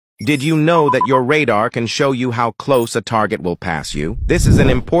Did you know that your radar can show you how close a target will pass you? This is an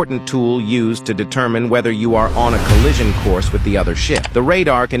important tool used to determine whether you are on a collision course with the other ship. The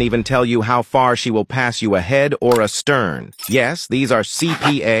radar can even tell you how far she will pass you ahead or astern. Yes, these are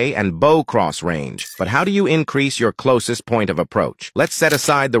CPA and bow cross range. But how do you increase your closest point of approach? Let's set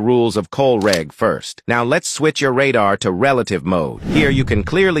aside the rules of Colreg first. Now let's switch your radar to relative mode. Here you can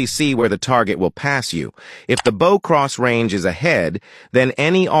clearly see where the target will pass you. If the bow cross range is ahead, then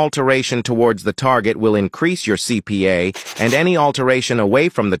any alteration towards the target will increase your CPA, and any alteration away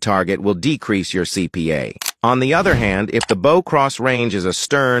from the target will decrease your CPA. On the other hand, if the bow cross range is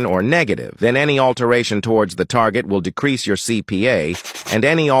astern or negative, then any alteration towards the target will decrease your CPA, and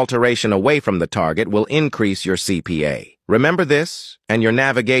any alteration away from the target will increase your CPA. Remember this, and your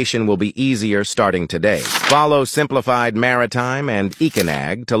navigation will be easier starting today. Follow Simplified Maritime and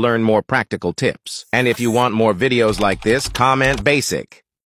Econag to learn more practical tips. And if you want more videos like this, comment BASIC.